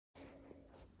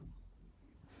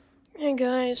Hey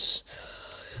guys,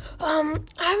 I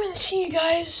haven't seen you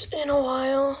guys in a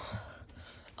while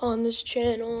on this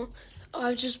channel.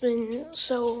 I've just been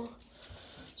so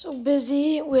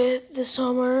busy with the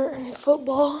summer and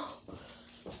football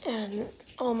and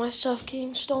all my stuff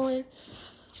getting stolen.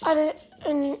 I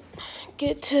didn't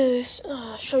get to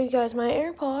show you guys my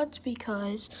AirPods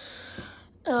because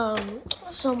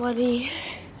somebody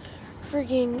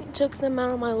freaking took them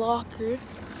out of my locker.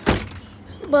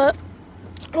 But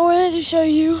I wanted to show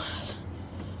you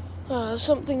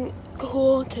something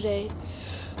cool today.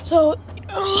 So,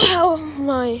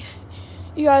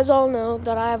 you guys all know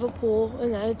that I have a pool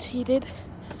and that it's heated.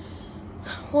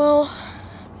 Well,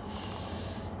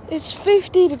 it's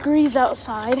 50 degrees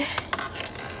outside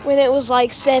when it was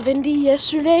like 70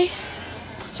 yesterday.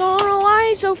 So I don't know why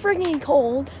it's so freaking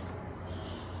cold.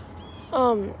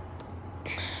 I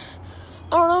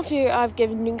don't know if I've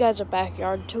given you guys a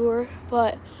backyard tour,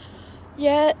 but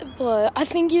I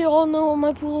think you all know what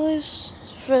my pool is,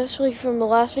 especially from the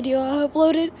last video I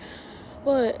uploaded.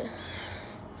 But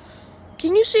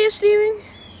can you see it steaming?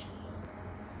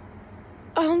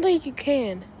 I don't think you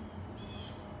can.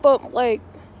 But like,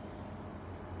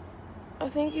 I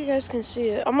think you guys can see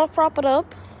it. I'm gonna prop it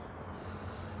up.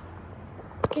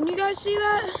 Can you guys see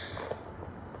that?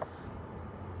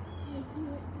 You see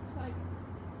it? It's like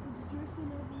it's drifting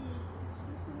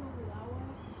over that way.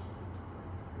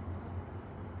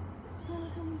 It's kind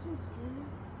of coming to a steam.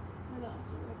 I don't have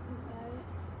to look at it.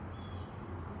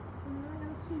 And then I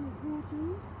gotta swim the pool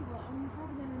too, but I'm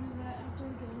probably gonna do that after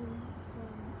I get home from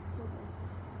football.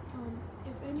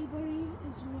 If anybody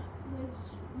lives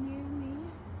near me,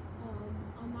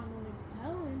 I'm not going to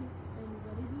tell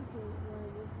anybody because where I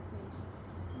live because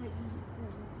might be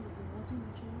people watching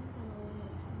the channel and I only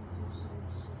have 22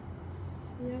 subs, so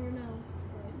you never know,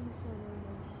 but you still never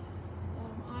know.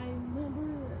 I'm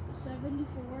number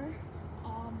 74,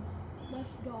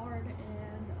 left guard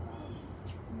and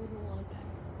middle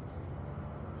linebacker.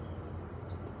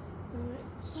 Alright,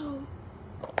 so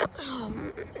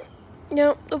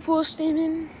yeah, the pool's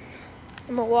steaming.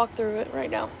 I'm gonna walk through it right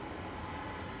now.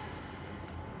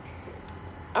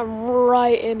 I'm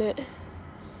right in it.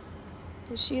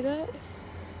 You see that?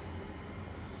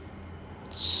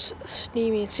 It's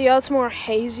steamy. See how it's more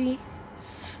hazy?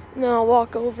 Now I'll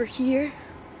walk over here,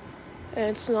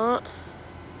 and it's not.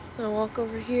 Then I'll walk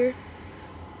over here,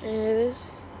 and it is.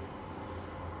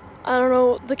 I don't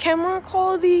know. The camera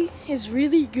quality is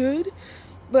really good,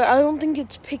 but I don't think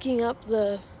it's picking up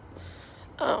the.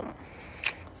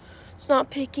 It's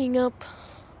not picking up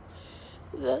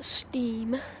the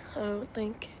steam, I don't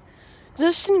think.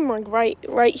 There's steam like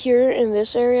right here in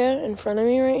this area in front of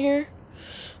me right here,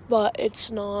 but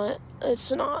it's not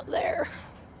there.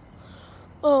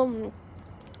 If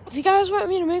you guys want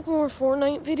me to make more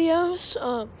Fortnite videos,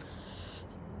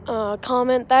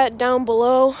 comment that down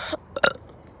below.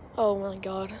 Oh my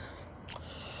god.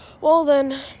 Well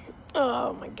then,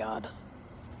 oh my god.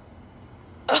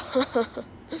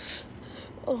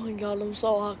 Oh my god, I'm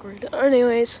so awkward.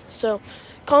 Anyways, so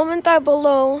comment that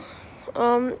below.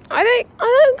 I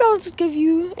think I'll just give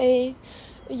you a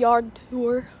yard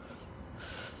tour.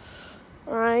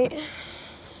 Alright.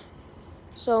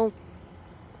 So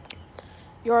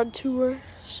yard tour,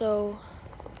 so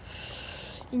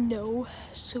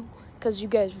because you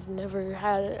guys have never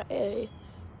had a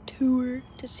tour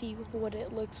to see what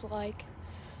it looks like.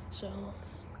 So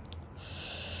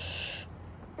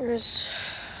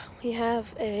we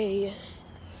have the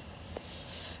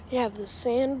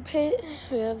sand pit.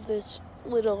 We have this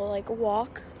little like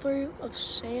walk through of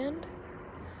sand.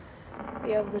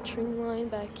 We have the trim line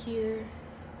back here.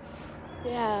 We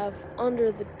have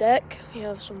under the deck, we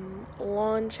have some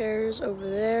lawn chairs over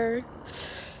there.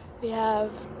 We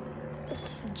have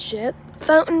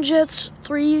fountain jets,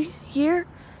 3 here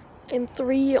and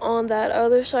 3 on that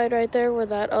other side right there where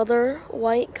that other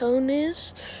white cone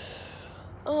is.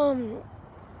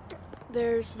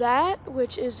 There's that,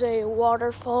 which is a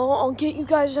waterfall. I'll get you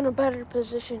guys in a better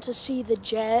position to see the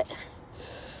jet.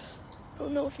 I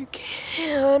don't know if you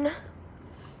can.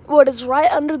 What is right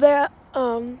under that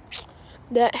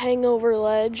that hangover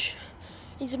ledge?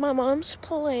 These are my mom's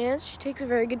plants. She takes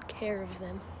very good care of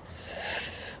them.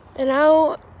 And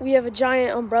now we have a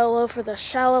giant umbrella for the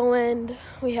shallow end.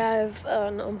 We have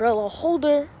an umbrella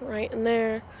holder right in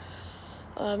there.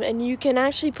 And you can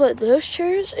actually put those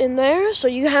chairs in there so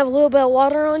you have a little bit of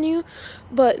water on you,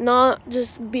 but not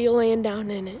just be laying down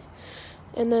in it.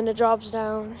 And then it drops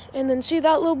down. And then see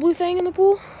that little blue thing in the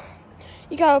pool?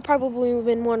 You guys probably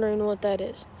been wondering what that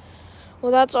is.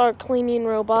 Well, that's our cleaning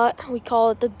robot. We call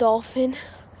it the Dolphin.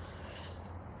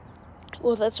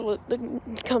 Well, that's what the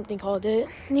company called it.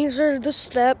 These are the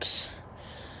steps.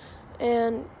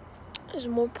 And there's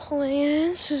more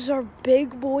plants. This is our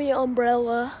big boy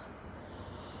umbrella.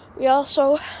 We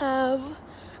also have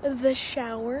the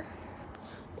shower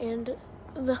and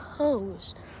the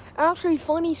hose. Actually,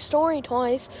 funny story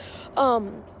twice.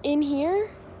 In here,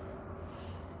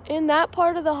 in that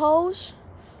part of the hose,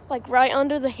 like right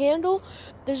under the handle,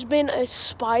 there's been a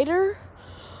spider.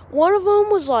 One of them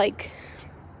was like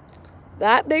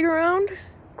that big around,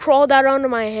 crawled out onto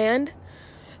my hand.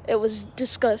 It was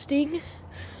disgusting.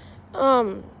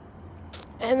 And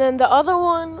then the other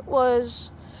one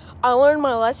was, I learned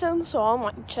my lesson, so I'm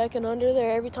like checking under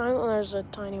there every time. And there's a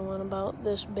tiny one about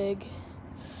this big.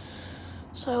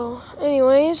 So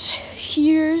anyways,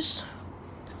 here's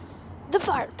the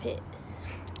fire pit.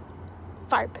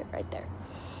 Fire pit right there.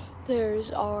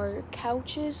 There's our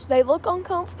couches. They look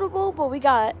uncomfortable, but we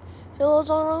got pillows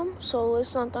on them, so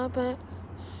it's not that bad.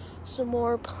 Some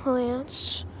more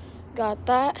plants. Got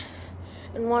that.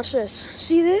 And watch this.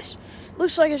 See this?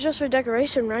 Looks like it's just for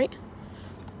decoration, right?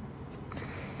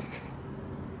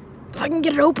 If I can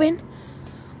get it open.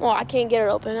 Well, I can't get it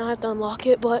open. I have to unlock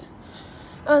it, but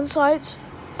on the sides,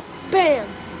 bam!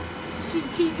 See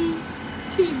TV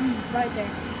right there.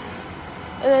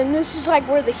 And then this is like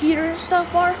where the heater and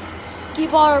stuff are.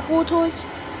 Keep all our pool toys.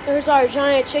 There's our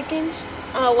giant chickens.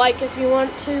 Like if you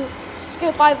want to. Let's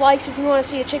get 5 likes if you want to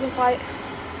see a chicken fight.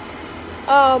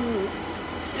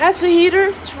 That's the heater.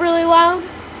 It's really loud.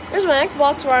 There's my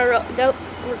Xbox where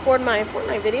I record my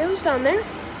Fortnite videos down there.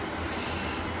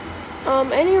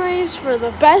 Anyways, for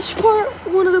the best part,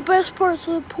 one of the best parts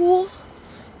of the pool.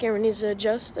 Camera needs to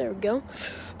adjust. There we go.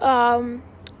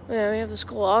 Yeah, we have this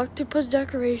cool octopus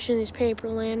decoration, these paper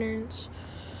lanterns.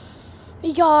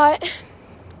 We got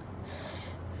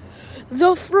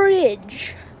the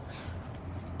fridge.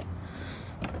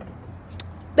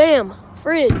 Bam,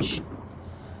 fridge.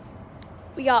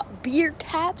 We got beer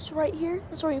taps right here.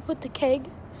 That's where you put the keg.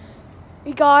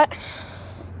 We got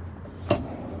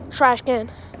trash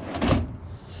can.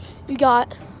 We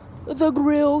got the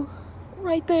grill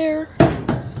right there.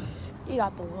 You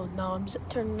got the little knobs that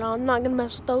turn it on. I'm not gonna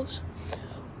mess with those.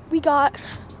 We got,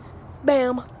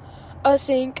 bam, a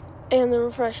sink and the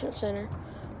refreshment center.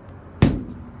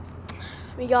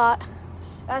 We got,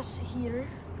 that's the heater,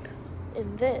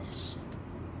 and this.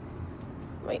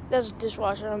 Wait, that's a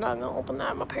dishwasher. I'm not gonna open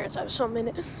that. My parents have some in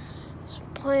it. Some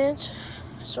plants.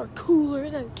 It's our cooler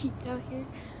that we keep down here.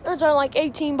 There's our like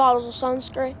 18 bottles of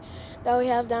Sunspray that we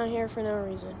have down here for no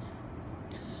reason.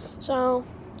 So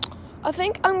I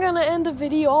think I'm gonna end the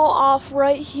video off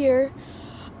right here.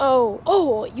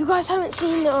 Oh, you guys haven't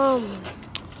seen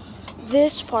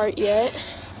this part yet.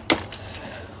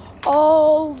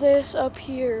 All this up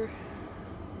here.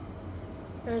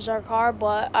 There's our car,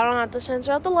 but I don't have to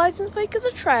censor out the license plate because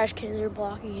the trash cans are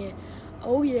blocking it.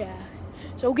 Oh yeah.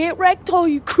 So get wrecked, all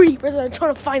you creepers that are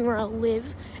trying to find where I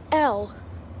live.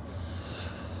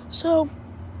 So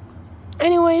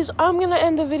anyways, I'm gonna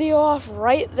end the video off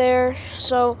right there.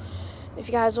 So if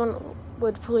you guys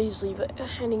would please leave it.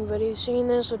 Anybody who's seeing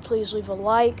this would please leave a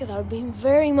like. That would be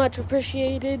very much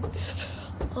appreciated.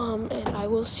 And I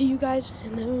will see you guys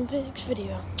in the next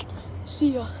video.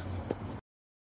 See ya.